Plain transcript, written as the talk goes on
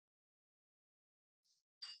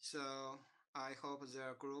So I hope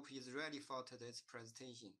the group is ready for today's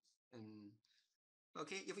presentation.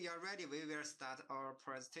 Okay, if you are ready, we will start our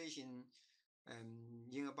presentation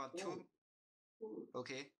in about 2.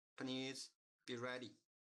 Okay, please be ready.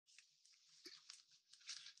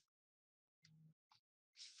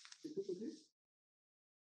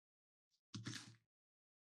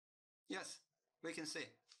 Yes, we can see.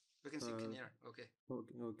 We can see clear. Okay.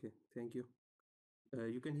 Okay. Thank you.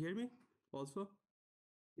 You can hear me also?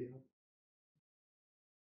 Yeah.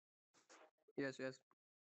 Yes.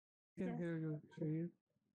 Can hear you, Shahir.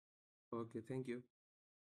 Okay, thank you.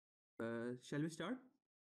 Shall we start?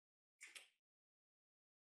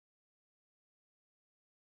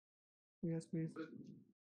 Yes, please.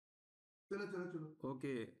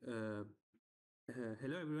 Okay.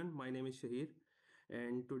 Hello everyone. My name is Shahir,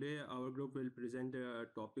 and today our group will present a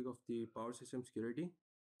topic of the power system security.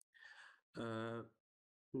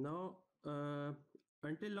 Now,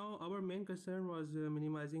 until now, our main concern was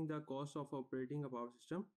minimizing the cost of operating a power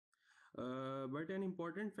system. But an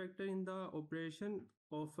important factor in the operation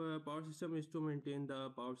of a power system is to maintain the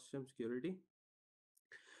power system security.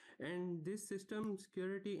 And this system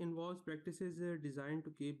security involves practices designed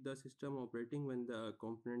to keep the system operating when the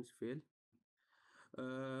components fail.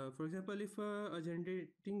 For example, if a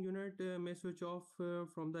generating unit may switch off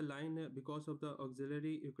from the line because of the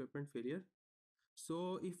auxiliary equipment failure.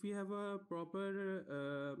 So if we have a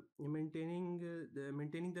proper maintaining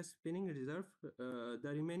the spinning reserve,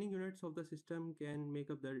 the remaining units of the system can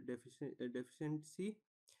make up the deficiency,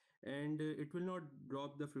 and it will not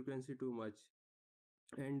drop the frequency too much.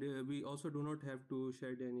 And we also do not have to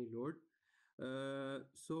shed any load.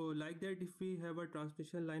 So like that, if we have a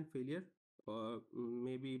transmission line failure,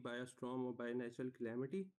 maybe by a storm or by a natural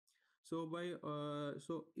calamity, so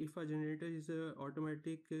if a generator is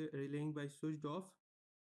automatic relaying by switched off,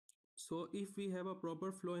 so if we have a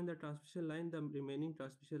proper flow in the transmission line, the remaining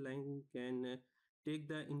transmission line can take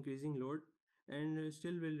the increasing load and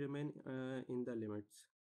still will remain in the limits.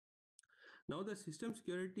 Now the system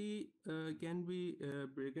security can be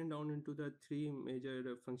broken down into the 3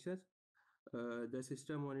 major functions. The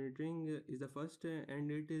system monitoring is the first, and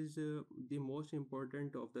it is the most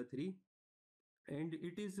important of the 3. And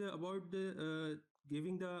it is about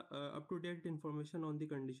giving the up-to-date information on the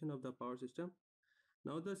condition of the power system.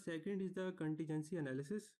 Now the second is the contingency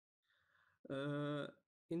analysis.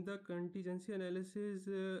 In the contingency analysis,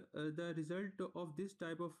 the result of this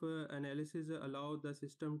type of analysis allow the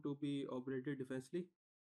system to be operated defensively.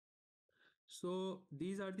 So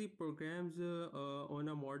these are the programs on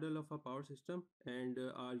a model of a power system and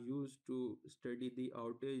are used to study the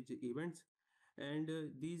outage events. And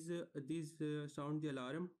these sound the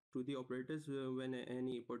alarm to the operators when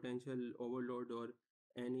any potential overload or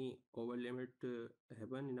any over limit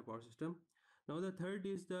happen in a power system. Now the third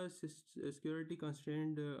is the security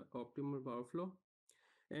constrained optimal power flow.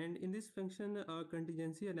 And in this function,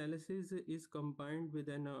 contingency analysis is combined with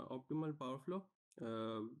an optimal power flow,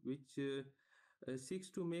 which seeks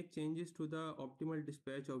to make changes to the optimal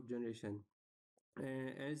dispatch of generation,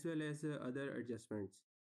 as well as other adjustments.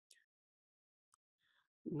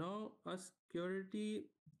 Now, a security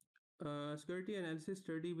analysis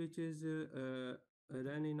study which is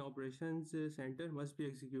run in operations center must be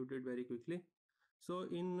executed very quickly. So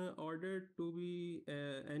in order to be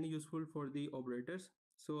any useful for the operators,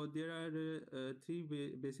 so there are 3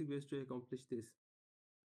 basic ways to accomplish this.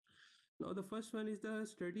 Now the first one is the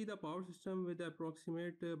study the power system with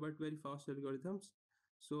approximate but very fast algorithms.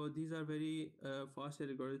 So these are very fast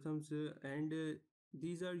algorithms and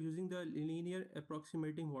these are using the linear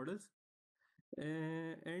approximating models.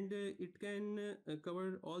 And it can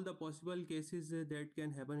cover all the possible cases that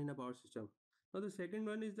can happen in a power system. Now the second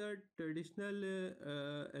one is the traditional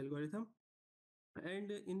algorithm, and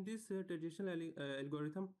in this traditional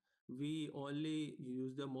algorithm we only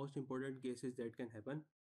use the most important cases that can happen.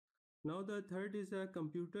 Now the third is a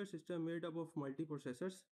computer system made up of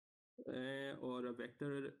multiprocessors or a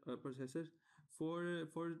vector processor for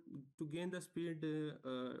to gain the speed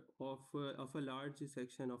of a large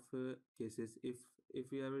section of cases. If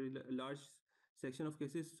we have a large section of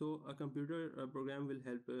cases, so a computer program will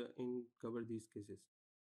help in cover these cases.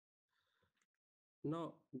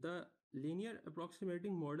 Now the linear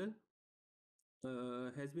approximating model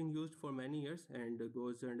has been used for many years and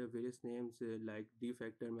goes under various names like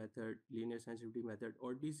D-factor method, linear sensitivity method,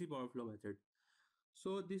 or DC power flow method.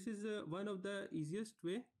 So this is one of the easiest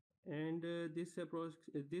way, and this approach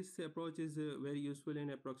is very useful in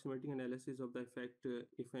approximating analysis of the effect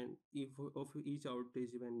if of each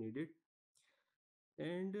outage when needed.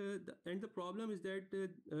 And the problem is that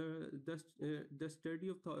the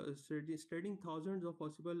studying thousands of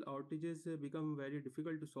possible outages become very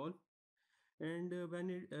difficult to solve. And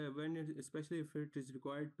especially if it is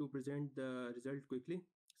required to present the result quickly,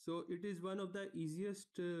 so it is one of the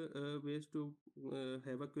easiest ways to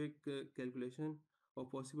have a quick calculation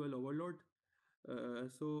of possible overload.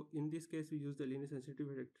 So in this case we use the linear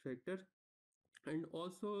sensitivity factor, and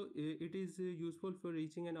also it is useful for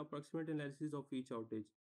reaching an approximate analysis of each outage.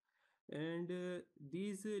 And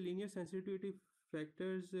these linear sensitivity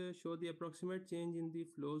factors show the approximate change in the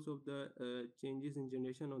flows of the changes in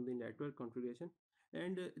generation on the network configuration,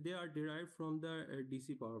 and they are derived from the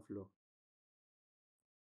DC power flow.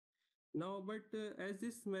 Now, but as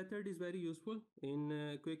this method is very useful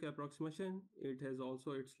in quick approximation, it has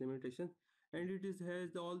also its limitations, and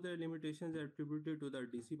has all the limitations attributed to the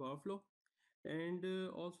DC power flow. And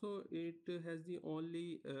also it has the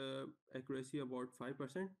only accuracy about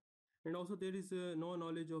 5%. And also there is no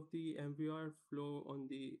knowledge of the MVR flow on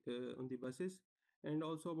the buses, and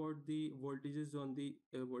also about the voltages on the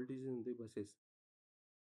buses.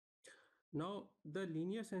 Now the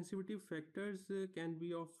linear sensitivity factors can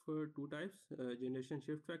be of two types: generation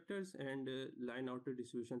shift factors and line outage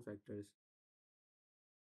distribution factors.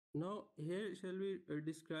 Now here shall we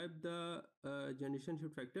describe the generation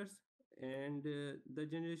shift factors. And the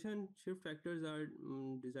generation shift factors are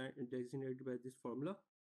designated by this formula.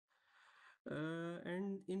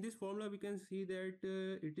 And in this formula we can see that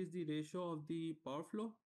it is the ratio of the power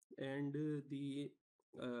flow and the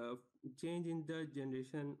change in the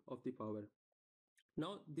generation of the power.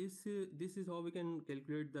 Now this is how we can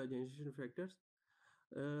calculate the generation factors.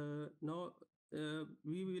 Now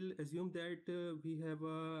we will assume that we have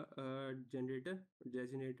a generator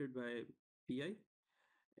designated by Pi,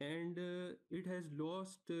 and it has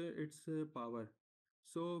lost its power,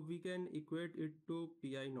 so we can equate it to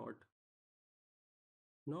Pi naught.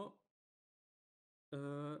 Now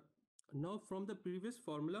uh, now from the previous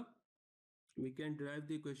formula we can derive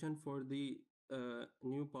the equation for the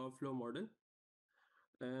new power flow model.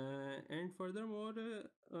 And furthermore,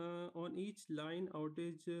 on each line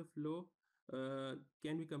outage flow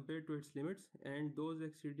can be compared to its limits, and those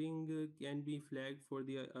exceeding can be flagged for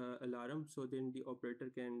the alarm, so then the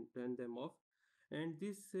operator can turn them off. And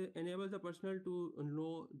this enables the personnel to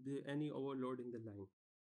know any overload in the line.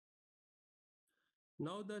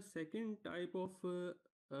 Now the second type of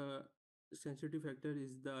sensitive factor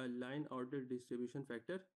is the line outage distribution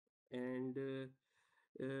factor, and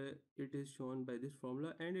it is shown by this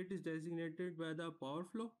formula, and it is designated by the power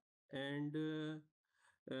flow and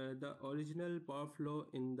the original power flow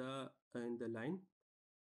in the line.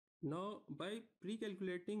 Now by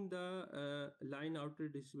pre-calculating the line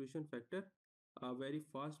outage distribution factor, a very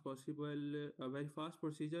fast procedure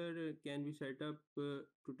can be set up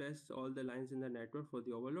to test all the lines in the network for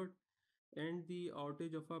the overload and the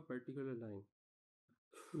outage of a particular line.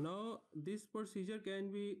 Now this procedure can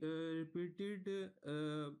be repeated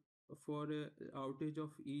for outage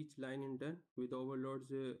of each line in turn, with overloads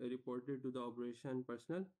reported to the operation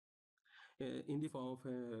personnel in the form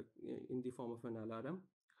of an alarm.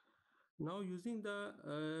 Now using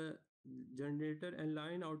the generator and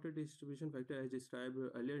line outage distribution factor as described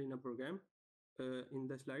earlier in a program in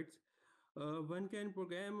the slides, one can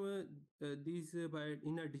program these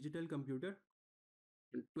in a digital computer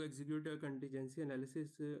to execute a contingency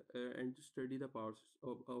analysis and to study the powers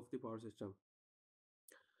of the power system.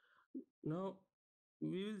 Now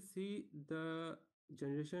we will see the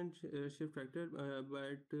generation shift factor,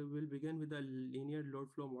 but we'll begin with the linear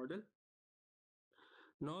load flow model.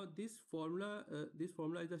 Now this formula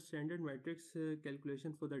is a standard matrix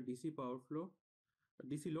calculation for the DC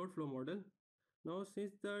load flow model. Now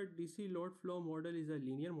since the DC load flow model is a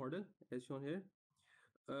linear model as shown here,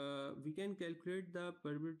 we can calculate the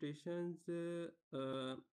permutations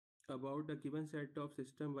about a given set of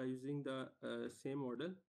system by using the same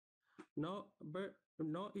model. Now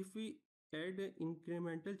if we add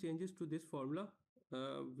incremental changes to this formula,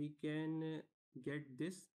 we can get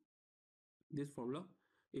this formula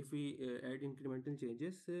if we add incremental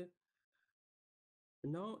changes.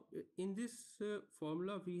 Now in this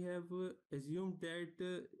formula we have assumed that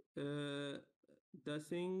the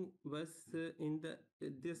swing bus the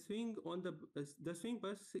swing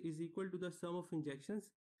bus is equal to the sum of injections,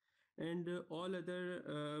 and all other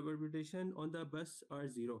permutation on the bus are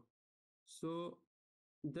zero. So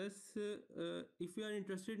thus if we are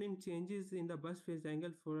interested in changes in the bus phase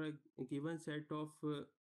angle for a given set of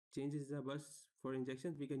changes in the bus for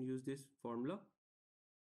injections, we can use this formula.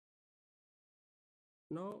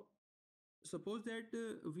 Now suppose that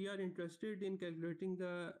we are interested in calculating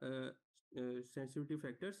the sensitivity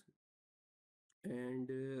factors, and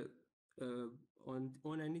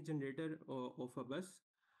on any generator of a bus.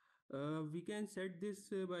 We can set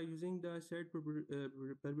this by using the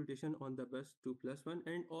permutation on the bus to +1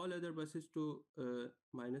 and all other buses to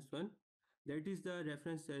 -1. That is the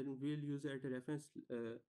reference, and we'll use it a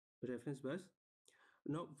reference bus.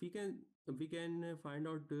 Now we can find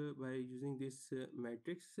out by using this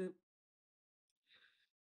matrix.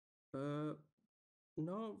 Uh,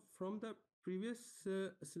 Now from the previous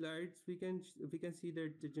slides, we can see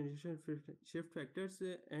that the generation shift factors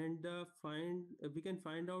and we can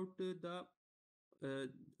find out the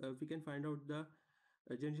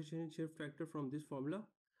generation shift factor from this formula.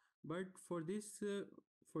 But for this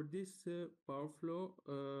power flow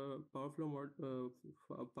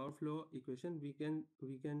equation, we can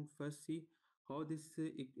first see how this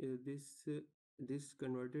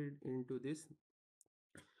converted into this.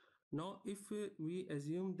 Now, if we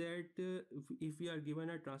assume that if we are given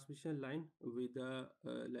a transmission line with a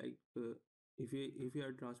if we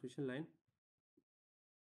are transmission line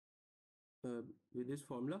with this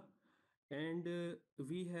formula, and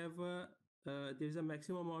we have there is a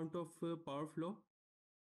maximum amount of power flow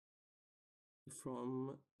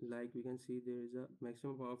from, like we can see there is a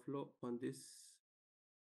maximum power flow on this.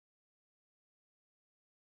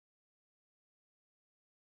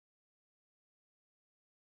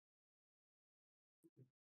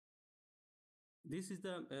 This is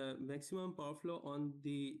the maximum power flow on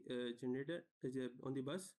the generator on the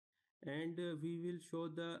bus, and we will show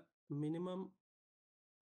the minimum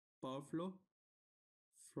power flow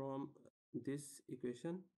from this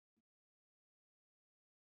equation.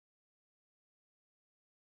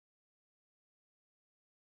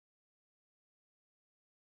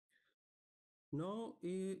 Now,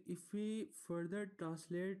 if we further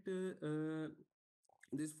translate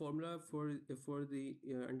this formula for the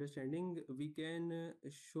understanding, we can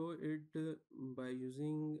show it by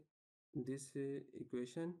using this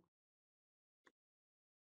equation.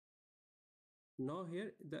 Now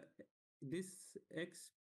here this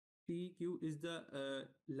xpq is the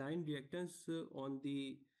line reactance on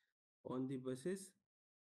the buses,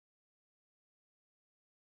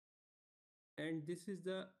 and this is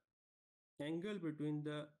the angle between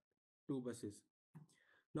the two buses.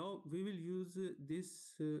 Now we will use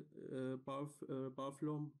this power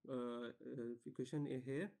flow equation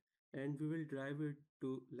here, and we will drive it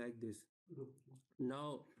to like this.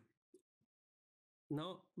 Now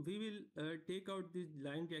we will take out the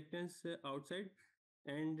line reactance outside,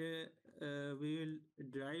 and we will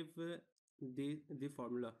drive the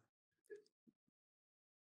formula.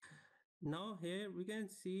 Now here we can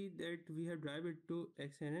see that we have drive it to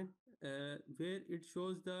xn, where it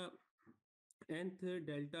shows the nth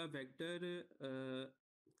delta vector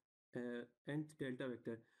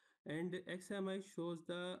and xmi shows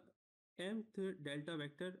the mth delta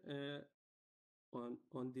vector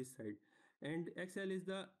on this side, and xl is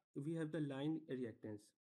the we have the line reactance.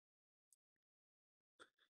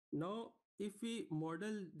 Now if we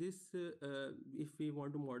model this, if we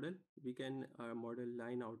want to model, we can model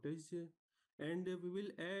line outage, and we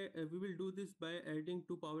will do this by adding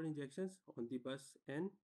two power injections on the bus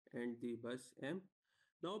n and the bus m.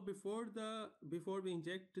 Now before we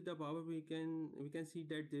inject the power, we can see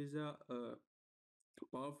that there is a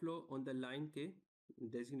power flow on the line k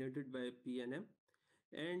designated by p and m,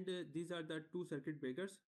 and these are the two circuit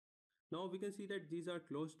breakers. Now we can see that these are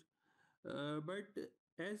closed, but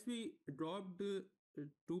as we dropped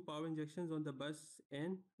two power injections on the bus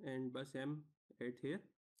n and bus m at here,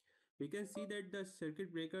 we can see that the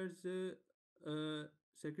circuit breakers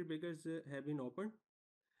have been opened,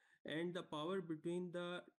 and the power between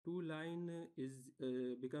the two line is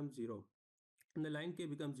becomes zero, and the line k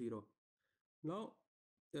becomes zero. Now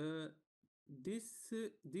uh, these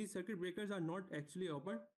circuit breakers are not actually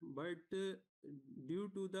open, but due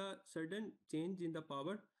to the sudden change in the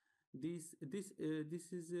power, this is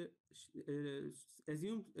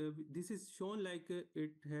assumed this is shown like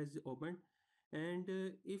it has opened. And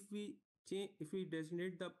if we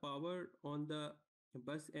designate the power on the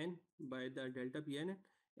bus n by the delta pn,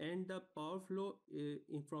 and the power flow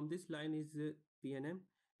from this line is pnm,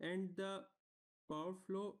 and the power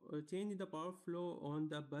flow change in the power flow on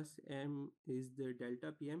the bus m is the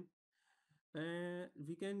delta pm.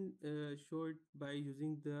 We can show it by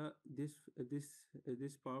using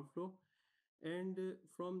this power flow, and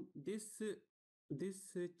from this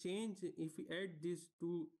change, if we add these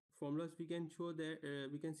two formulas, we can show that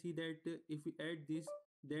we can see that if we add this,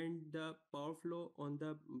 then the power flow on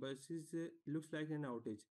the buses looks like an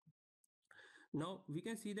outage. Now we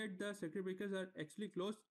can see that the circuit breakers are actually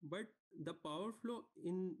closed, but the power flow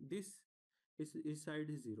in this is side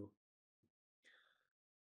is 0.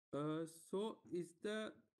 So is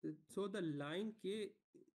the so the line K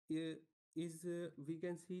is we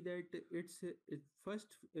can see that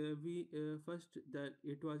first we first that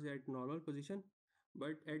it was at normal position,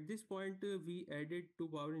 but at this point we added two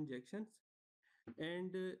power injections,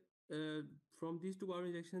 and from these two power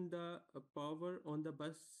injection the power on the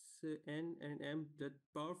bus N and M, the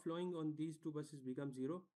power flowing on these two buses become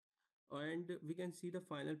 0, and we can see the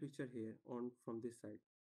final picture here on from this side.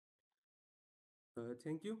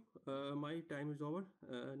 Thank you. My time is over.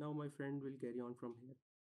 Now my friend will carry on from here.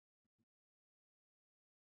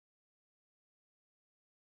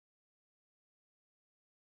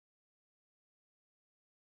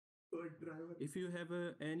 If you have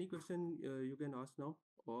any question, you can ask now,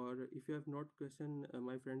 or if you have not question,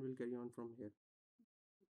 my friend will carry on from here.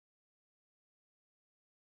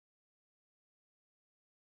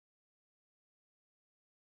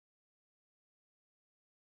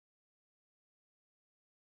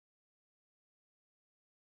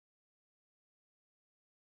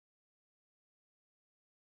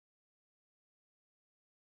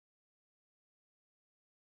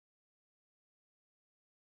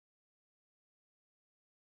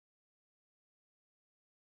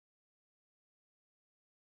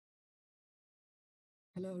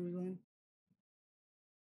 Hello, everyone.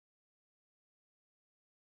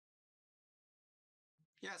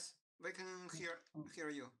 Yes, we can hear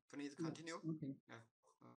you. Please continue. Okay. Yeah.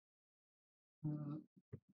 Uh,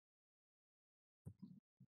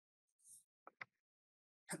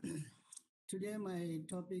 Today, my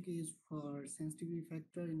topic is for sensitivity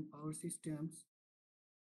factor in power systems.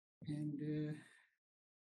 And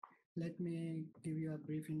let me give you a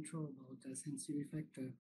brief intro about the sensitivity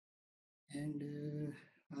factor. And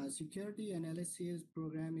a security analysis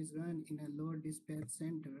program is run in a load dispatch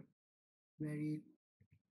center very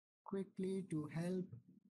quickly to help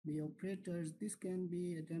the operators. This can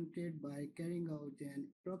be attempted by carrying out an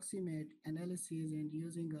approximate analysis and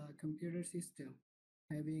using a computer system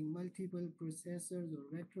having multiple processors or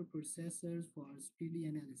vector processors for speedy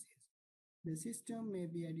analysis. The system may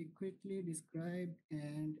be adequately described,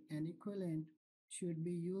 and an equivalent should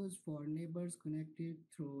be used for neighbors connected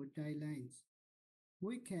through tie lines.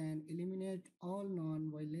 We can eliminate all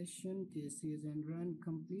non-violation cases and run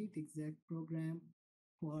complete exact program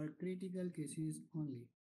for critical cases only.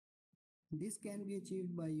 This can be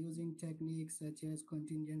achieved by using techniques such as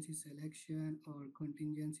contingency selection or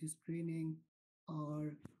contingency screening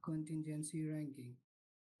or contingency ranking.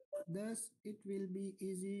 Thus, it will be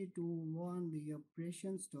easy to warn the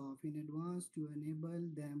operation staff in advance to enable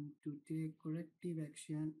them to take corrective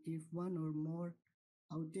action if one or more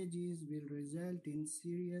outages will result in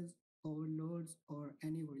serious overloads or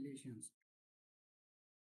any violations.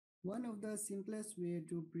 One of the simplest way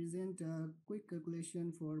to present a quick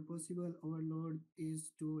calculation for possible overload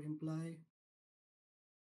is to imply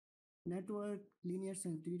network linear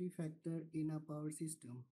sensitivity factor in a power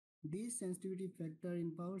system. This sensitivity factor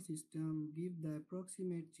in power system give the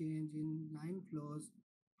approximate change in line flows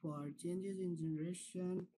for changes in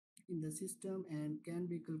generation in the system and can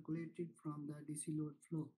be calculated from the DC load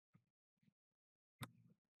flow.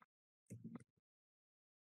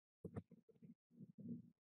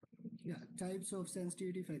 Yeah, types of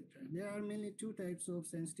sensitivity factor. There are mainly two types of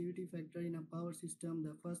sensitivity factor in a power system.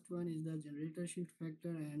 The first one is the generator shift factor,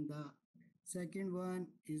 and the second one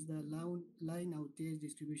is the line outage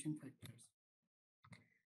distribution factors.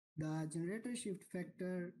 The generator shift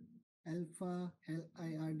factor alpha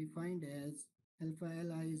Li are defined as alpha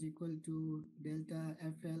Li is equal to delta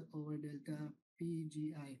FL over delta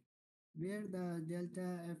PGI, where the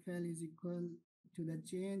delta FL is equal to the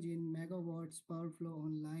change in megawatts power flow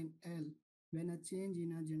on line L when a change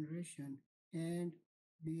in a generation, and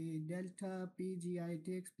the delta PGI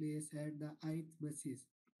takes place at the ith buses.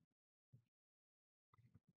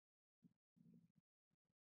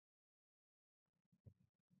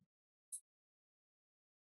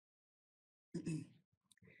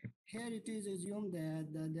 Here it is assumed that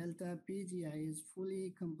the delta PGI is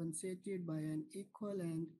fully compensated by an equal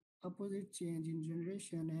and opposite change in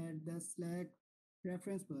generation at the slack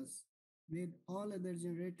reference bus, with all other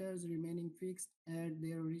generators remaining fixed at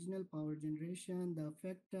their original power generation. The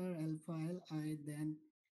factor alpha Li then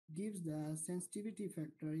gives the sensitivity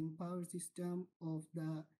factor in power system of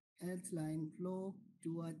the th line flow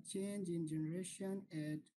to a change in generation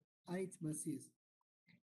at ith buses.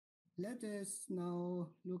 Let us now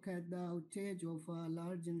look at the outage of a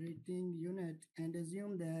large generating unit and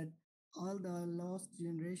assume that all the lost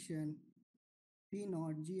generation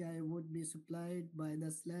P0 GI would be supplied by the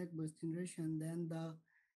slack bus generation. Then the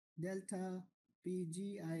delta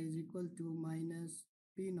PGI is equal to minus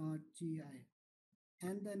P naught GI.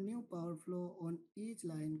 And the new power flow on each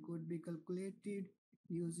line could be calculated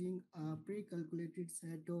using a pre-calculated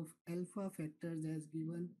set of alpha factors as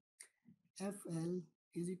given. FL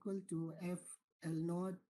is equal to FL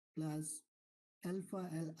naught plus alpha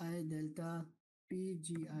Li delta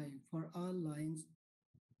PGI for all lines.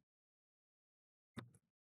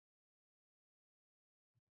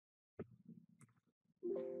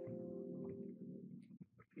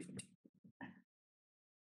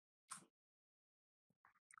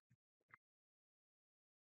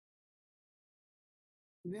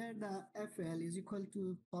 Where the FL is equal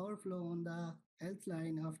to power flow on the health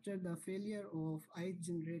line after the failure of ith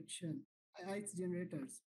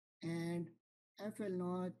generators, and FL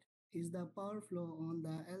naught is the power flow on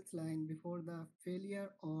the health line before the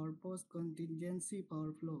failure or post contingency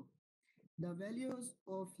power flow. The values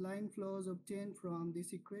of line flows obtained from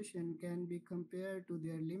this equation can be compared to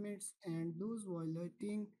their limits, and those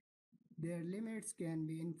violating their limits can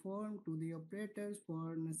be informed to the operators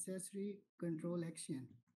for necessary control action.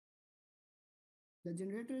 The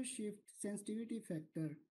generator shift sensitivity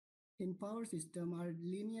factor in power system are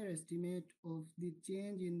linear estimate of the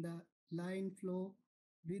change in the line flow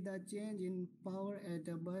with a change in power at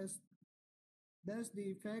a bus. Thus, the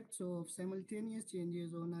effects of simultaneous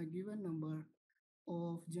changes on a given number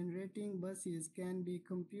of generating buses can be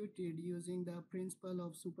computed using the principle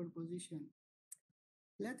of superposition.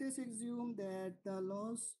 Let us assume that the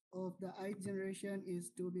loss of the ith generation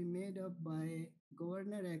is to be made up by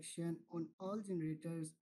governor action on all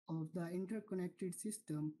generators of the interconnected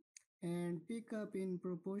system and pick up in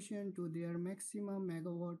proportion to their maximum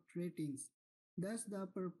megawatt ratings. Thus, the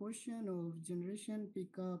proportion of generation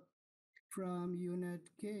pickup from unit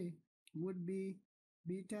K would be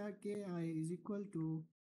beta Ki is equal to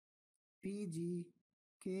Pg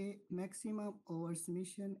K maximum over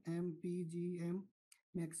summation MPGM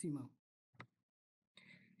maximum.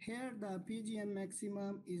 Here the PGM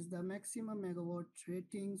maximum is the maximum megawatt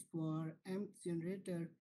ratings for mth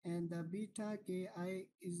generator, and the beta Ki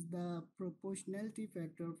is the proportionality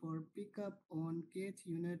factor for pickup on kth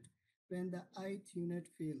unit when the ith unit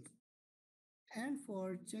fails. And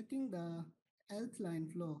for checking the health line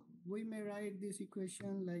flow, we may write this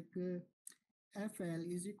equation like FL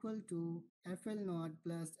is equal to FL naught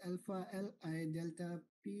plus alpha Li delta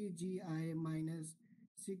PGI minus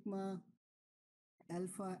sigma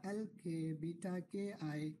alpha Lk beta Ki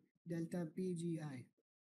delta PGI.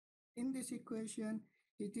 In this equation,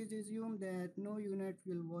 it is assumed that no unit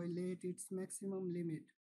will violate its maximum limit.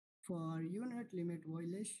 For unit limit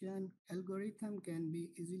violation, algorithm can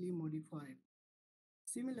be easily modified.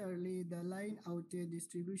 Similarly, the line outage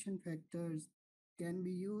distribution factors can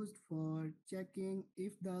be used for checking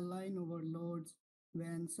if the line overloads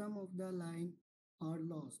when some of the line are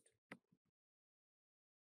lost.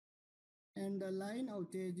 And the line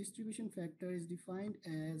outage distribution factor is defined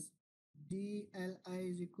as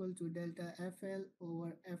DLI is equal to delta FL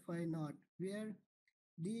over FI naught, where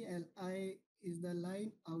DLI is the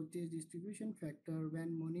line outage distribution factor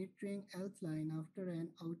when monitoring health line after an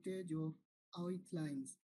outage of ith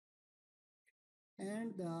lines.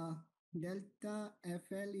 And the delta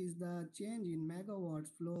FL is the change in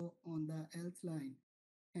megawatts flow on the health line,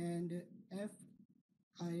 and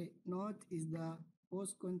FI naught is the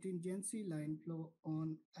post contingency line flow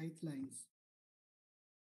on ith lines.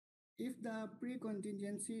 If the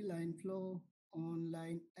pre-contingency line flow on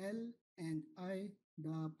line L and I,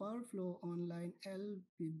 the power flow on line L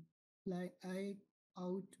with line I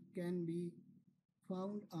out can be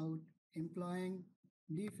found out employing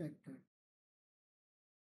D factor.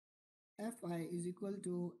 Fi is equal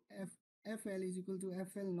to FL is equal to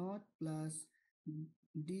FL naught plus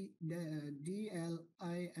DLI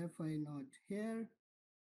Fi naught. Here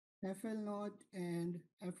FL naught and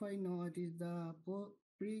Fi naught is the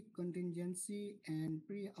pre-contingency and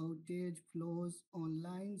pre-outage flows on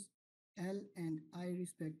lines L and I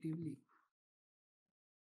respectively.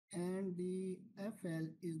 And the FL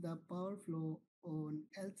is the power flow on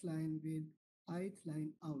Lth line with ith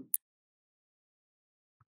line out.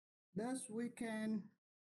 Thus, we can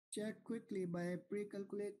check quickly by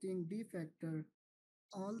pre-calculating D factor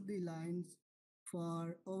all the lines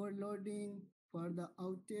for overloading for the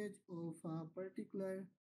outage of a particular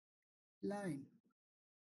line.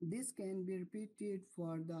 This can be repeated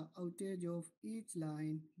for the outage of each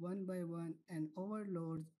line one by one, and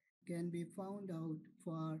overloads can be found out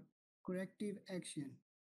for corrective action.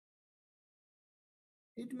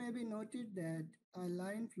 It may be noted that a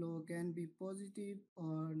line flow can be positive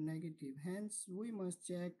or negative. Hence, we must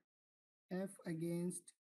check F against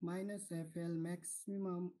minus FL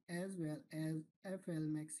maximum as well as FL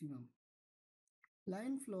maximum.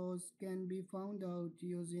 Line flows can be found out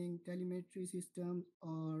using telemetry systems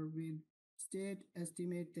or with state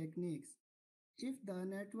estimate techniques. If the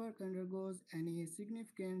network undergoes any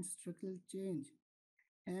significant structural change,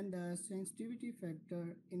 and the sensitivity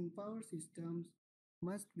factor in power systems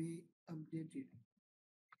must be updated.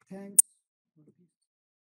 Thanks for this.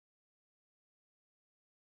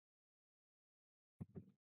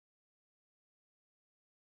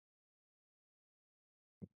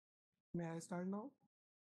 May I start now?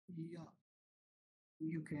 Yeah,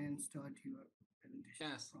 you can start your presentation.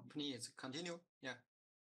 Yes, please continue. Yeah.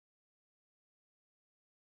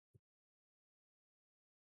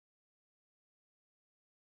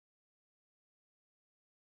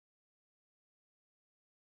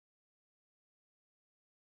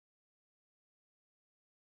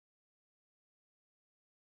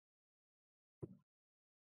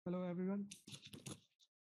 Hello, everyone.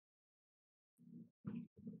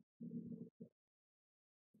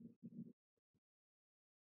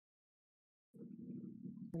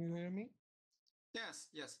 Can you hear me? Yes,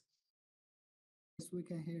 yes. Yes, we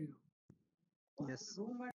can hear you. Yes.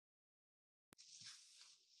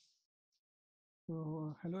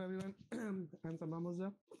 So, hello, everyone. I'm Salman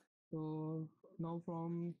Mirza. So now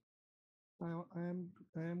I am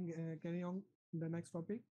carrying on the next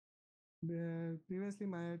topic. Previously,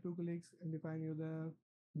 my two colleagues defined you the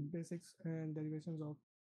basics and derivations of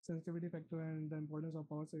sensitivity factor and the importance of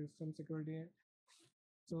power system security.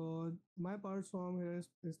 So my parts from here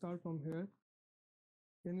start from here.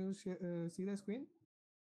 Can you see the screen?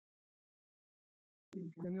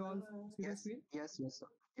 Can you all see the Yes. screen? Yes. Yes.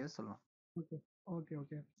 Yes, Salman.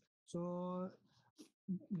 Okay. So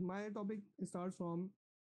my topic starts from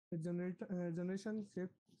the generation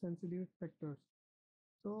shift sensitive factors.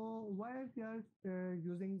 So why we are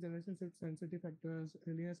using generation shift sensitive factors,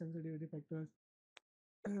 linear sensitivity factors?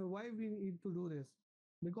 Why we need to do this?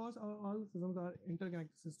 Because all systems are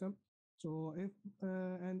interconnected system. So if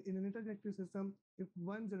and in an interconnected system, if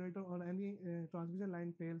one generator or any transmission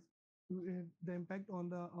line fails, the impact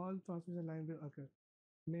on the all transmission line will occur.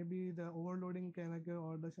 Maybe the overloading can occur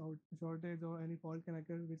or the shortage or any fault can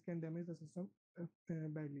occur which can damage the system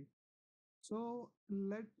badly. So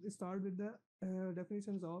let's start with the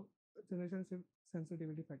definitions of generation shift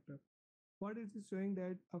sensitivity factor. What it is showing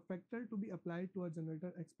that a factor to be applied to a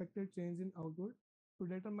generator expected change in output to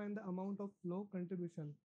determine the amount of flow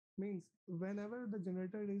contribution. Means whenever the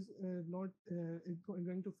generator is not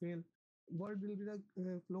going to fail, what will be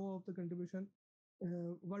the flow of the contribution?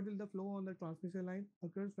 What will the flow on the transmission line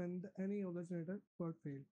occurs when any of the generator got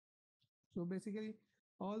failed? So basically,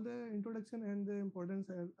 all the introduction and the importance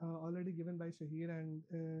are already given by Shahir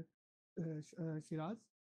and Shiraz.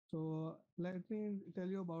 So let me tell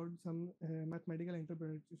you about some mathematical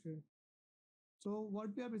interpretation. So what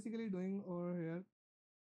we are basically doing over here,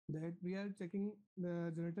 that we are checking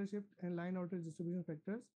the generator shift and line outage distribution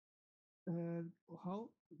factors. How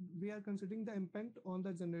we are considering the impact on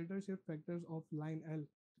the generator shift factors of line L.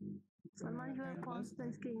 Salman, you have paused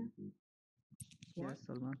the screen. What? Yes,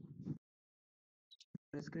 Salman.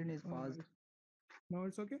 The screen is paused. Now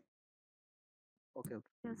it's okay? Okay.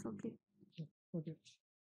 Yes, okay. Okay.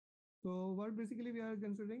 So what basically we are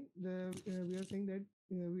considering, we are saying that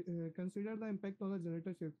we consider the impact on the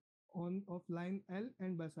generator shift on of line L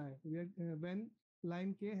and bus I. We are when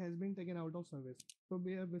line K has been taken out of service. So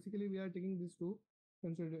we are taking these two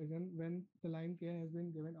consideration when the line K has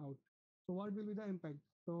been given out. So what will be the impact?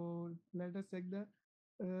 So let us check the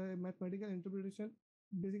mathematical interpretation.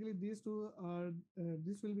 Basically, these two are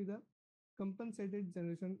this will be the compensated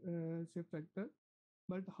generation shift factor,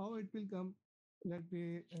 but how it will come, let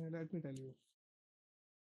me tell you.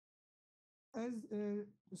 As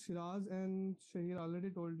Shiraz and Shahir already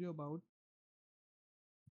told you about,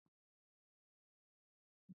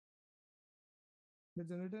 the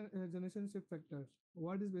generation shift factor.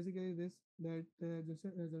 What is basically this? That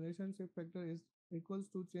generation shift factor is equals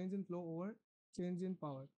to change in flow over change in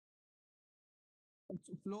power. It's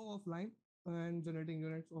flow of line and generating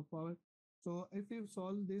units of power. So if you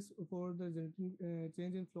solve this for the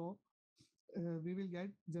change in flow, we will get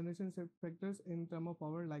generation shift factors in term of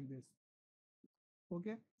power like this.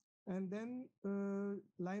 Okay, and then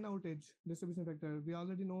line outage distribution factor. We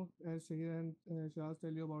already know, as Shahir and Shahaz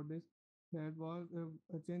tell you about this, that was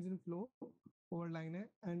a change in flow over line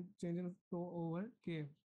A and change in flow over K.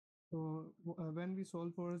 So when we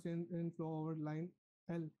solve for change in flow over line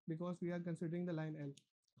L, because we are considering the line L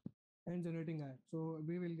and generating I, so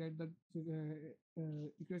we will get the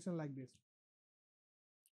equation like this.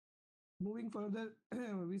 Moving further,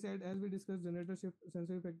 we said as we discussed, generator shift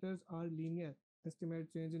sensitive factors are linear.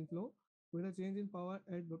 Estimate change in flow with a change in power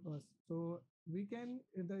at bus. So we can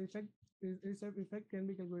the effect its effect can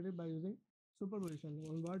be calculated by using superposition.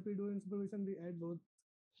 And what we do in superposition, we add both.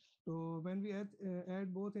 So when we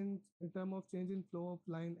add both in term of change in flow of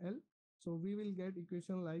line L, so we will get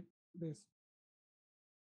equation like this.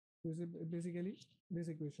 This is basically this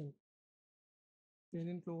equation. Change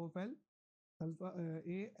in flow of L alpha A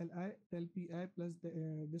Li del Pi plus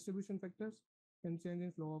the distribution factors and change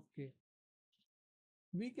in flow of K.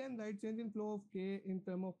 We can write change in flow of K in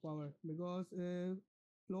term of power because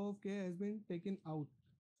flow of K has been taken out.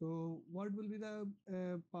 So what will be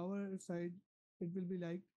the power side? It will be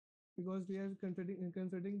like, because we are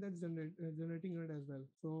considering that generating unit as well.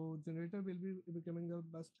 So generator will be becoming the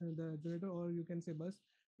bus, the generator, or you can say bus,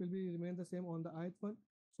 will be remain the same on the ith one.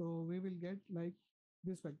 So we will get like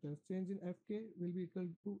this factor. Change in Fk will be equal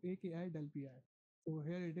to Aki del Pi. So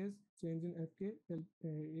here it is, change in Fk del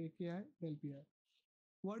Aki del Pi.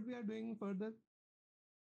 What we are doing further,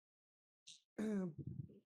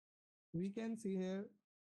 we can see here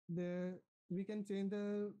the we can change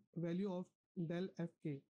the value of del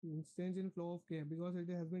Fk, change in flow of K, because it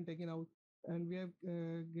has been taken out, and we have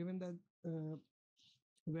given that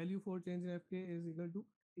value for change in Fk is equal to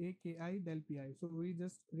Aki del Pi. So we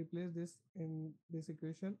just replace this in this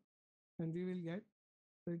equation and we will get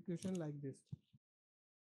the equation like this.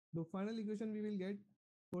 The final equation we will get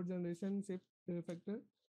for generation shift factor,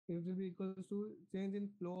 it will be equals to change in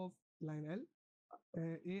flow of line L,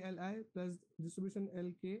 ALI plus distribution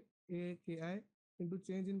LK AKI into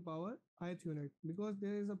change in power ith unit. Because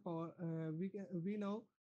there is a power, we now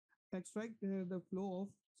extract the flow of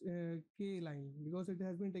K line because it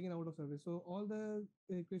has been taken out of service. So all the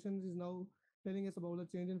equations is now telling us about the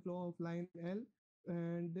change in flow of line L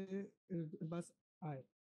and bus I.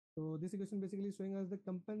 So this equation basically is showing us the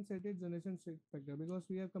compensated generation shift factor, because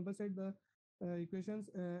we have compensated the equations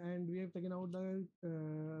and we have taken out the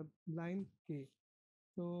line K.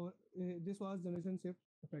 So this was generation shift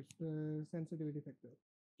effect, sensitivity factor.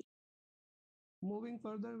 Moving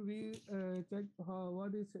further, we checked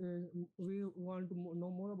what is we want to know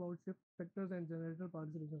more about shift factors and generator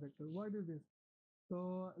participation factor. What is this?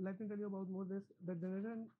 So let me tell you about more this. The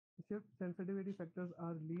generation shift sensitivity factors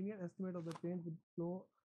are linear estimate of the change with flow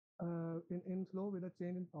in flow with a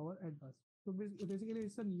change in power at bus. So basically,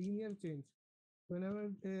 it's a linear change. Whenever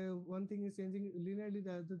one thing is changing linearly,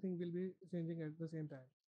 the other thing will be changing at the same time.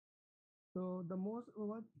 So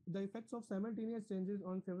the effects of simultaneous changes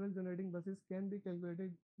on several generating buses can be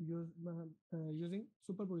calculated using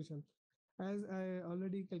superposition, as I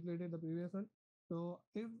already calculated the previous one. So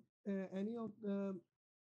if any of the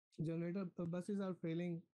generator buses are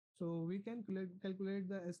failing, so we can calculate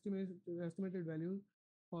the estimated values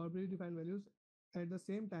or predefined values at the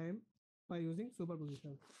same time by using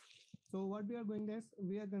superposition. So what we are going is,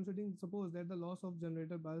 we are considering, suppose that the loss of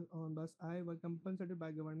generator bus on bus I were compensated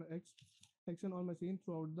by governor X action on machine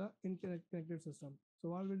throughout the interconnected system. So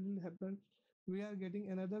what will happen? We are getting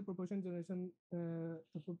another proportion generation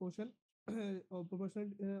proportion or proportional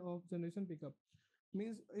of generation pickup.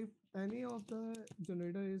 Means if any of the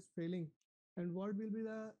generator is failing, and what will be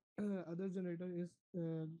the other generator is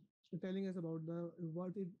telling us about the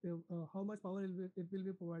how much power it will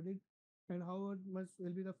be provided and how much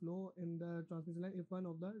will be the flow in the transmission line if one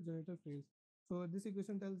of the generator fails. So this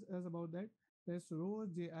equation tells us about that. There's rho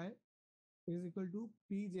ji is equal to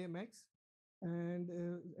pj max and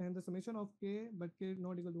the summation of k, but k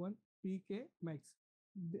not equal to 1, pk max.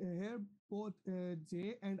 Here both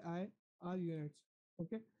j and I are units.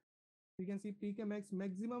 Okay, we can see pk max,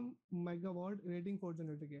 maximum megawatt rating for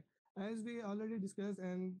generator K. As we already discussed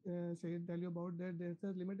and Shahid tell you about that, there's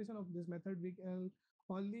a limitation of this method. We can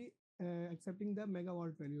only accepting the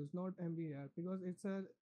megawatt values, not MVAR, because it's a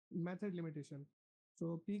method limitation.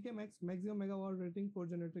 So pk max, maximum megawatt rating for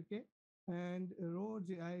generator K, and rho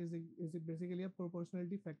ji is basically a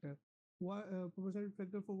proportionality factor. What proportionality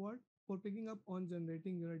factor for what? For picking up on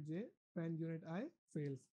generating unit J when unit I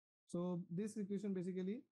fails. So this equation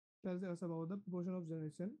basically tells us about the proportion of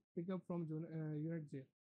generation pickup from unit J.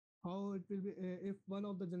 How it will be if one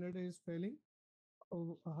of the generator is failing,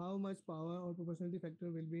 how much power or proportionality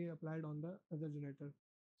factor will be applied on the other generator.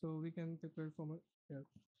 So we can calculate from here.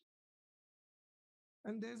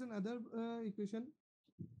 And there's another equation.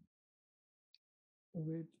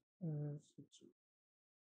 Wait,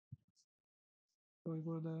 going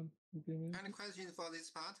for the Any questions for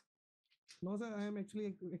this part? No, sir. I am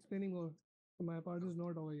actually explaining more. My part is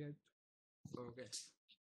not over yet. Okay.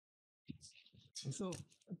 So,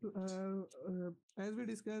 as we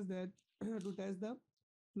discussed that to test the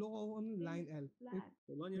flow on line L.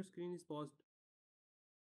 Salman, your screen is paused.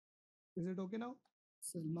 Is it okay now?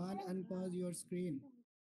 Salman, unpause your screen.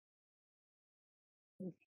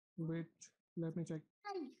 Wait, let me check.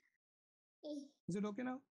 Is it okay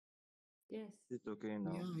now? Yes. It's okay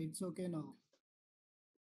now. Yeah, it's okay now.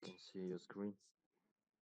 You can see your screen.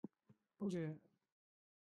 Okay.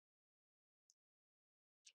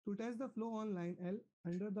 To test the flow on line L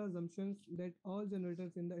under the assumptions that all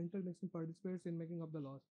generators in the interconnection participates in making up the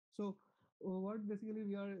loss. So what basically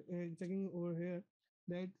we are checking over here,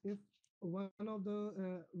 that if one of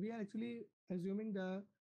the we are actually assuming the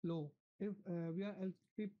flow, if we are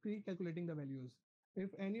pre-calculating the values, if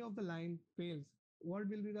any of the line fails, what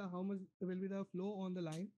will be the how much will be the flow on the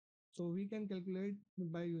line, so we can calculate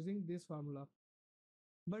by using this formula.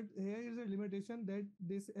 But here is a limitation that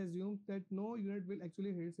this assumes that no unit will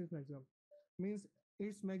actually hit its maximum. Means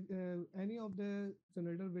any of the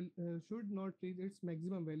generator will should not reach its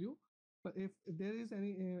maximum value. But if there is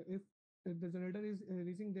any if the generator is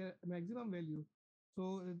reaching their maximum value,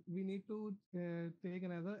 so we need to take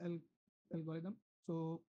another algorithm.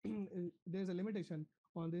 So there's a limitation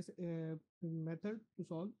on this method to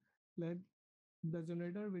solve. Like the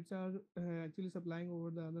generator which are actually supplying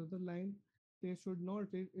over the another line, they should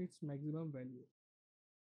not reach its maximum value.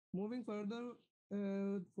 Moving further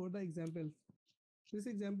for the examples. This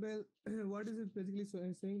example, what is it basically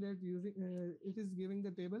saying that using it is giving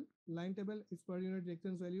the table, line table is per unit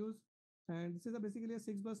reactance values, and this is basically a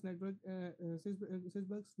six-bus network,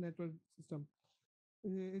 six-bus network system.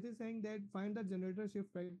 It is saying that find the generator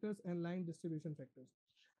shift factors and line distribution factors.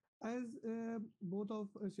 As both of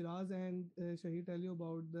Shiraz and Shahid tell you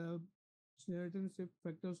about the generator shift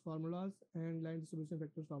factors formulas and line distribution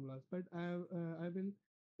factors formulas, but I will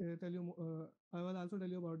tell you. I will also tell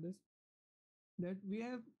you about this. That we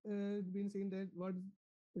have been seeing that what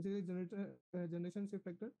basically generation shift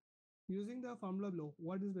factor using the formula below.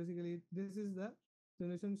 What is basically this is the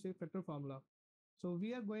generation shift factor formula. So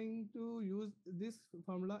we are going to use this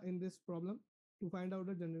formula in this problem to find out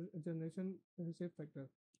the generation shift factor.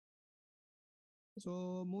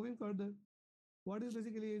 So moving further, what is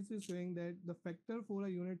basically is showing that the factor for a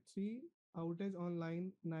unit 3 outage on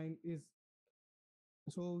line 9 is.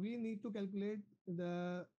 So we need to calculate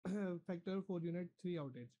the factor for unit 3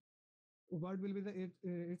 outage. What will be the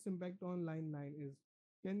its impact on line 9 is.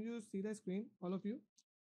 Can you see the screen, all of you?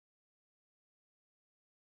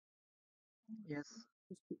 Yes.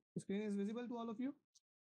 Screen is visible to all of you?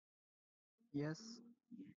 Yes.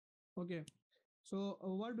 Okay. So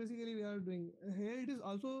what basically we are doing here, it is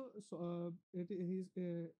also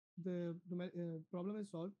the problem is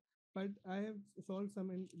solved, but I have solved some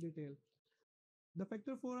in detail. The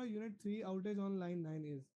factor for a unit 3 outage on line 9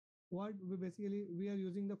 is what we are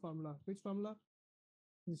using the formula. Which formula?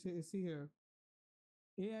 See here.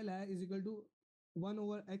 ALI is equal to 1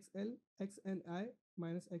 over XL XNI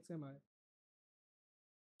minus XMI.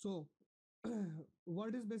 So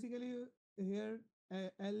what is basically here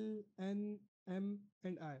L, N, M,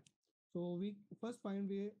 and I. So we first find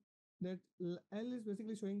that L is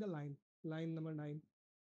basically showing the line number 9,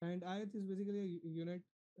 and I is basically a unit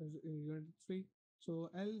 3. So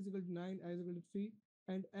L is equal to 9, I is equal to 3,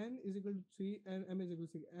 and N is equal to 3, and M is equal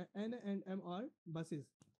to 6. N and M are buses.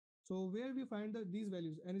 So where we find these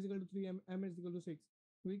values, N is equal to 3, M is equal to 6,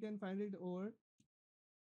 we can find it over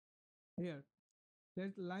here.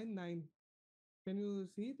 That line 9. Can you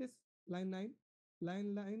see this line 9?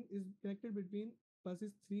 Line 9 is connected between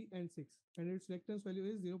buses 3 and 6, and its reactance value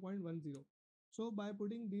is 0.10. So by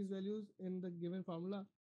putting these values in the given formula,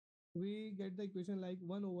 we get the equation like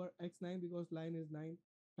 1 over x9 because line is 9,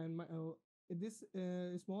 and this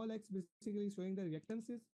small x basically showing the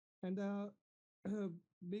reactances, and the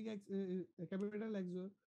big X, capital X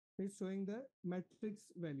is showing the matrix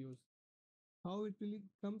values. How it really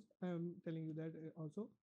comes, I am telling you that also.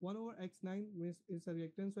 1 over x9 means it's a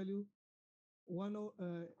reactance value. 1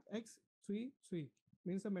 over x3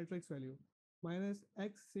 means the matrix value, minus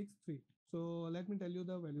x63. So let me tell you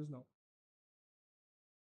the values now.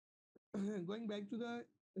 Going back to the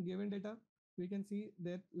given data, we can see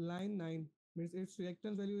that line 9 means its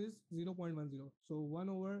reactance value is 0.10. So 1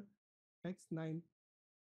 over x9,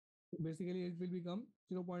 basically it will become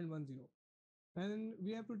 0.10. And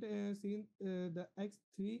we have to see the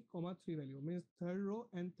x3 comma 3 value, means third row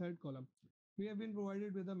and third column. We have been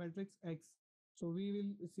provided with the matrix X, so we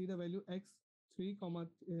will see the value x3 comma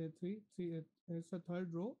 3 is the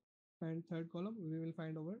third row and third column. We will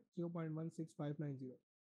find over 0.16590.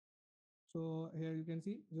 So here you can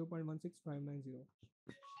see 0.16590.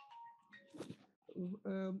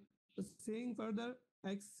 Saying further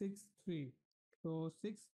x63, so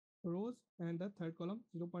 6 rows, and the third column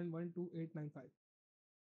 0.12895.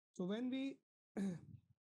 So when we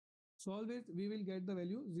solve it, we will get the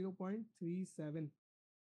value 0.37.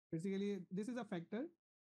 Basically, this is a factor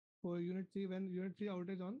for unit 3 when unit 3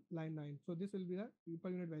 outage on line 9. So this will be the per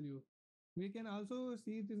unit value. We can also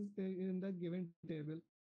see this in the given table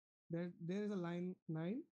that there is a line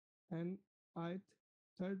 9 and ith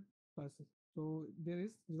third person. So there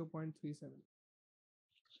is 0.37.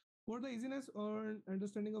 For the easiness or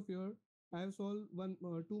understanding of your, I have solved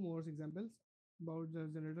two more examples about the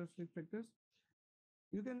generator shift factors.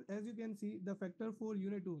 You can, as you can see, the factor for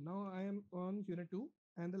unit 2. Now I am on unit 2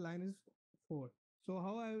 and the line is 4. So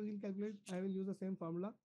how I will calculate? I will use the same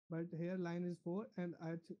formula, but here line is 4 and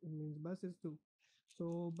ith means bus is 2.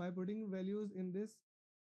 So by putting values in this,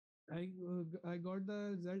 I got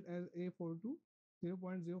the result as A42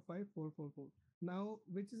 0.05444. Now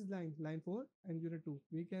which is line 4 and unit 2?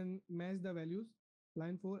 We can match the values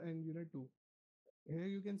line 4 and unit 2. Here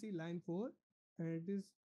you can see line 4 and it is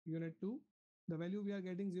unit 2. The value we are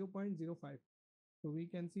getting 0.05. So we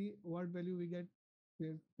can see what value we get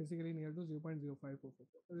is basically near to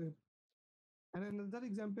 0.0544. And another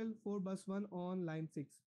example for bus 1 on line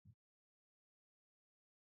 6.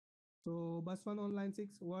 So bus 1 on line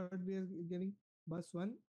 6, what we are getting? Bus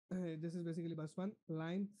 1, this is basically bus 1,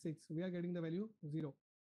 line 6, we are getting the value 0.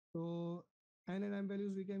 So N and M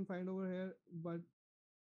values we can find over here, but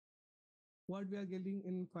what we are getting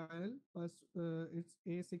in final bus, it's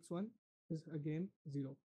A61 is again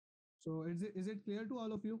 0. So is it clear to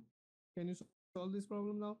all of you? Can you solve this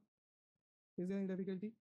problem now? Is there any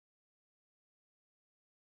difficulty?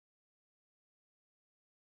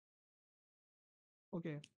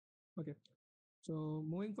 Okay, okay. So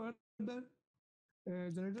moving further,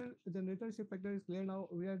 generator shift factor is clear now.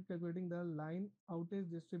 We are calculating the line outage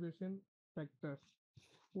distribution factor.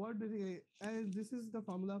 What basically, as this is the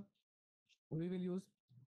formula we will use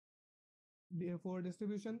for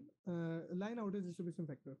distribution line outage distribution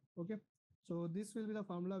factor. Okay, so this will be the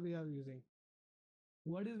formula we are using.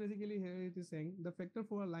 What is basically here it is saying the factor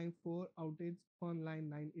for line 4 outage on line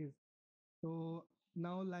 9 is, so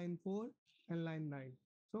now line 4 and line 9.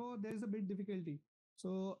 So there is a bit difficulty.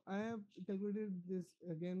 So I have calculated this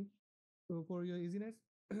again for your easiness.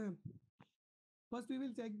 First we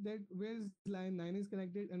will check that where is line 9 is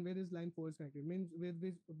connected and where is line 4 is connected, means with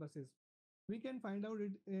which buses. We can find out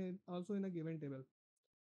it also in a given table.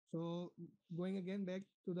 So going again back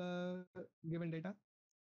to the given data.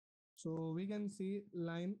 So we can see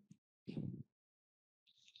line,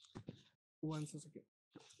 one second.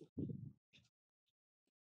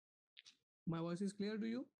 My voice is clear to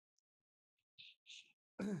you?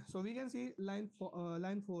 So we can see line 4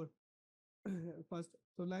 first.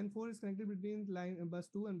 So line 4 is connected between line bus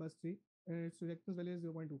 2 and bus 3 and its reactance value is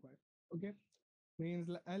 0.25. Okay, means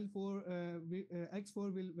L4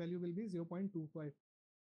 X4 value will be 0.25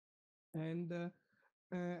 and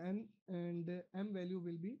M value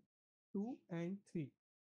will be 2 and 3.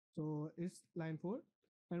 So it's line 4.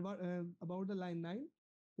 And what about the line 9?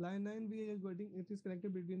 Line 9 we are getting, it is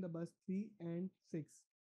connected between the bus 3 and 6.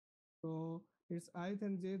 So its ith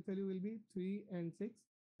and jth value will be 3 and 6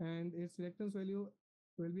 and its reactance value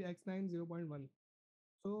will be X9 0.1.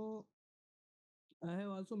 So I have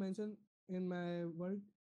also mentioned in my work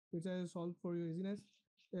which I solved for your easiness.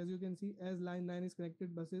 As you can see, as line 9 is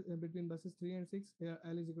connected buses between buses 3 and 6, here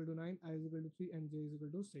L is equal to 9, I is equal to 3 and J is equal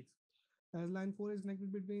to 6. As line 4 is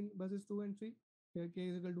connected between buses 2 and 3, here K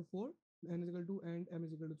is equal to 4, N is equal to and M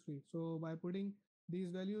is equal to 3. So by putting these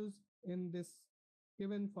values in this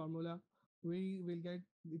given formula, we will get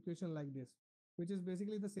the equation like this, which is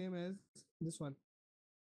basically the same as this one.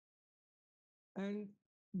 And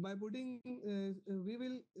by putting, we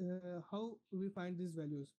will, how we find these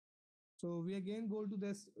values. So we again go to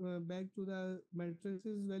this back to the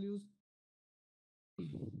matrices values,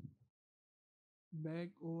 back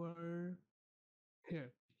over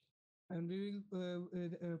here, and we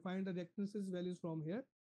will find the reactances values from here,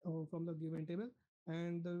 from the given table,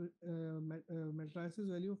 and the matrices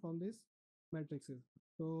value from this matrices.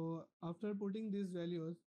 So after putting these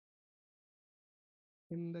values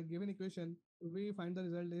in the given equation, we find the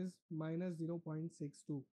result is minus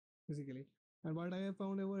 0.62 basically. And what I have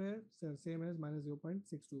found over here, same as minus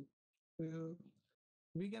 0.62.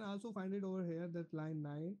 We can also find it over here that line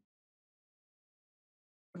 9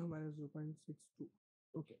 minus 0.62.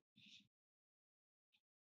 Okay.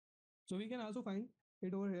 So we can also find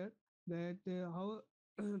it over here that how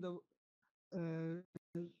the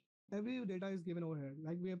every data is given over here.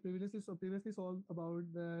 Like we have previously solved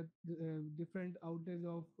about the different outage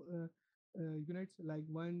of units like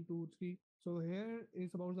 1, 2, 3. So here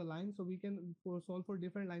it's about the line, so we can solve for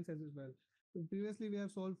different lines as well. So previously we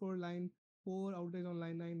have solved for line 4 outage on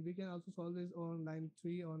line 9. We can also solve this on line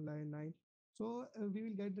 3 on line 9. So we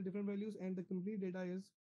will get the different values, and the complete data is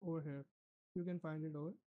over here. You can find it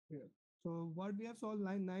over here. So what we have solved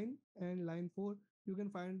line 9 and line 4, you can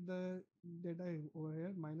find the data over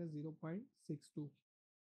here minus 0.62.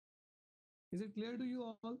 Is it clear to you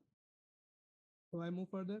all? So I move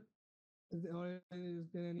further. Or is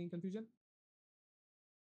there any confusion?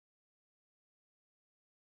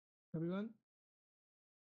 Everyone?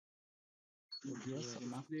 Yes, It's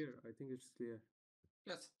enough. clear. I think it's clear.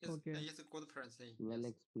 Yes, Okay. it's a good presentation. Well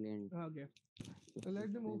Yes. explained. Okay. So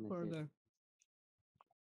let me move Explain it. further.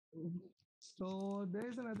 So there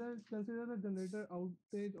is another, consider the generator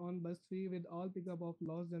outage on bus 3 with all pickup of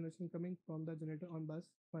loss generation coming from the generator on bus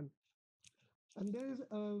 1. And there is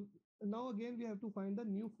now again we have to find the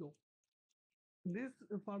new flow. These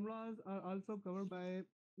formulas are also covered by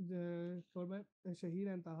Shahir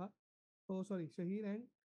and Taha. Oh, sorry, Shahir and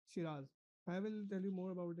Shiraz. I will tell you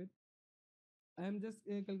more about it. I am just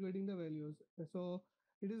calculating the values. So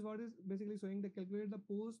it is what is basically showing the calculate the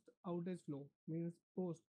post outage flow, means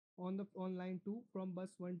post on line 2 from bus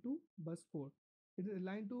 1 to bus 4. It is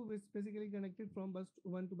line 2 which basically connected from bus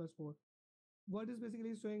 1 to bus 4. What is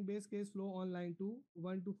basically showing base case flow on line 2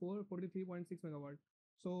 1 to 4 43.6 megawatt.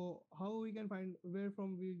 So how we can find where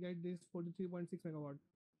from we get this 43.6 megawatt?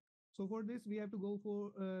 So for this we have to go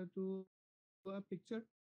for to a picture.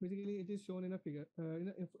 Basically it is shown in a figure.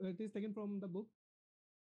 If it is taken from the book,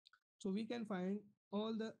 so we can find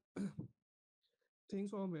all the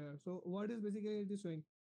things from where. So what is basically it is showing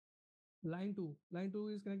line 2. Line 2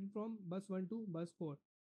 is connected from bus 1 to bus 4.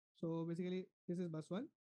 So basically this is bus 1,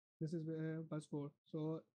 this is bus 4.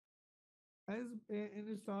 So as in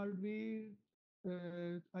the start we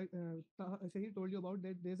Shahid told you about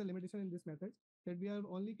that there's a limitation in this method, that we are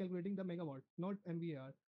only calculating the megawatt, not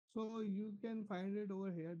MVAR. So you can find it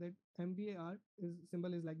over here that MVAR is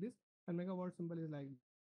symbol is like this and megawatt symbol is like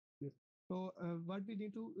this. So what we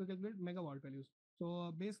need to calculate megawatt values.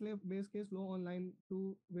 So base case flow on line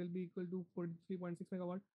 2 will be equal to 43.6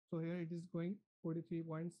 megawatt. So here it is going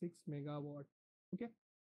 43.6 megawatt. Okay.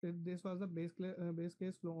 So this was the base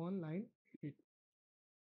case flow on line 8.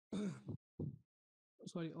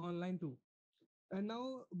 Sorry, on line 2. And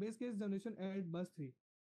now base case generation at bus 3.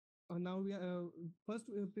 Now we are first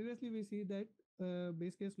previously we see that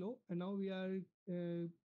base case flow, and now we are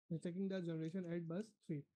checking the generation at bus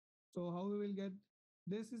 3. So how we will get,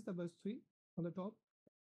 this is the bus 3 on the top,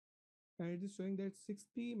 and it is showing that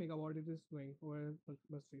 60 megawatt it is going over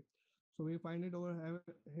bus 3. So we find it over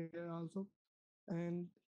here also. And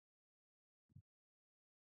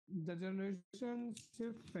the generation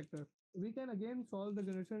shift factor, we can again solve the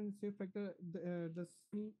generation shift factor, the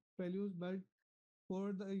same values, but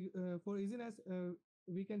for easiness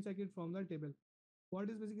we can check it from the table. What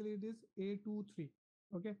is basically it is A23.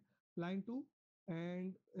 Okay, line 2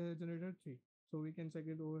 and generator 3. So we can check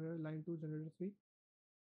it over here, line 2 generator 3,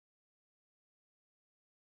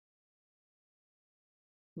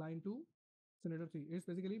 line 2 generator 3, it's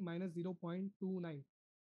basically minus 0.29.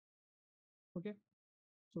 Okay,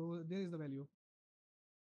 so there is the value.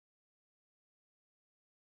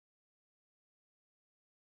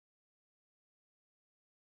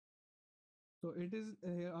 So it is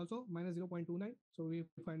here also minus 0.29. So we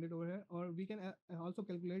find it over here, or we can also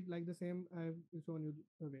calculate like the same I've shown you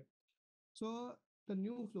away. So the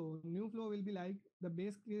new flow will be like the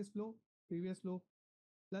base case flow, previous flow,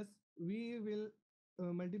 plus we will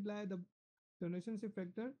multiply the generation shift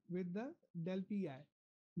factor with the del pi,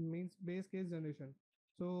 means base case generation.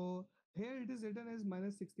 So here it is written as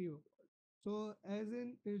minus 60. So as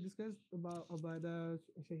in discussed about by the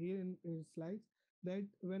Shahir in his slides, that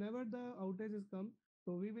whenever the outage is come,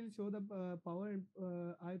 so we will show the power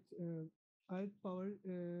ith power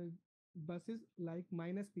buses like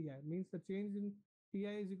minus pi, means the change in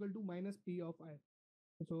pi is equal to minus p of I.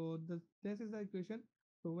 So this is the equation.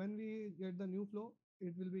 So when we get the new flow,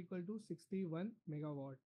 it will be equal to 61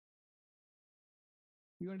 megawatt.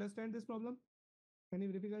 You understand this problem? Any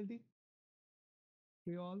difficulty?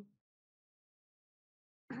 We all?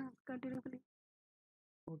 Continue, please.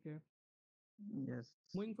 Okay. Yes.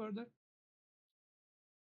 Moving further.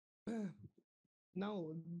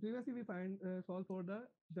 Now, previously we find solve for the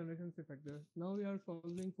generation shift factor. Now we are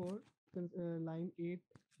solving for line 8,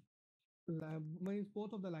 means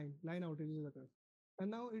both of the line outages occur.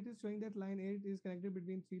 And now it is showing that line 8 is connected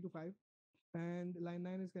between 3 to 5 and line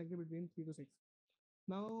 9 is connected between 3 to 6.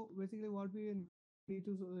 Now basically what we need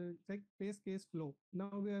to check base case flow.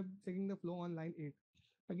 Now we are checking the flow on line 8.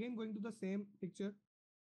 Again, going to the same picture,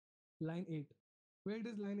 line 8. Where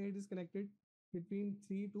does line 8 is connected? Between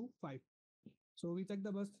 3 to 5. So we check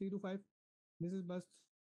the bus 3 to 5. This is bus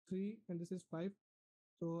 3 and this is 5.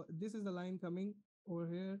 So this is the line coming over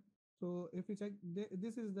here. So if we check,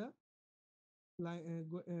 this is the line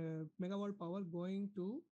megawatt power going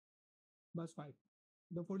to bus 5.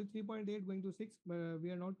 The 43.8 going to 6, but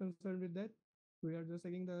we are not concerned with that. We are just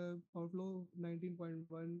checking the power flow 19.1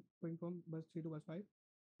 going from bus 3 to bus 5.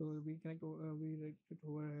 So we connect, we write it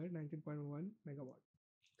over here 19.1 megawatt.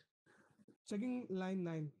 Checking line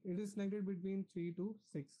 9, it is connected between 3 to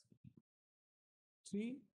 6.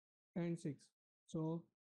 3 and 6. So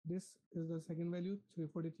this is the second value,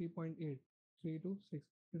 343.8, 3 to 6.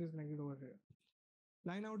 It is connected over here.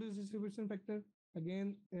 Line outage distribution factor.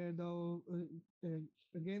 Again,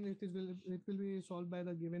 again it will be solved by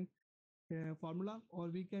the given formula, or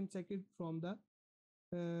we can check it from the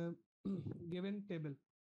given table.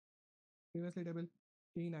 Previously table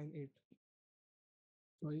T98.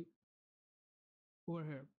 Sorry, over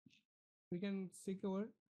here we can seek over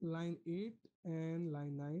line 8 and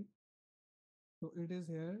line 9. So it is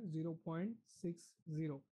here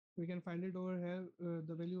 0.60. We can find it over here,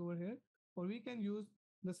 the value over here, or we can use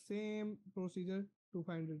the same procedure to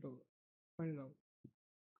find it out.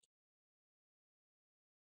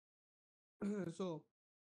 So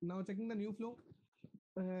now checking the new flow.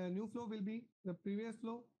 New flow will be the previous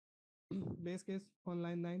flow base case on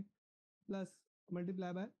line 9 plus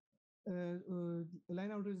multiply by line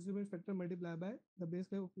outage distribution factor multiply by the base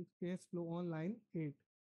case flow on line 8.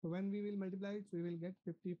 So when we will multiply it, we will get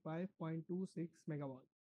 55.26 megawatt.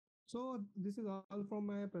 So this is all from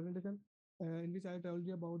my presentation, in which I told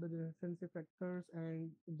you about the sensitive factors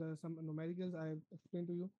and some numericals I have explained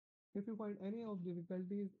to you. If you find any of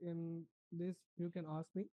difficulties in this, you can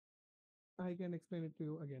ask me. I can explain it to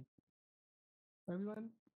you again. Everyone,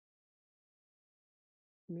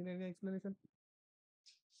 need any explanation?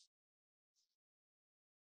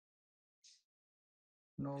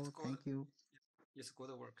 No, It's good. thank you. It's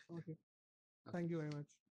good work. Okay. Thank you very much.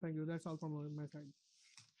 Thank you. That's all from my side.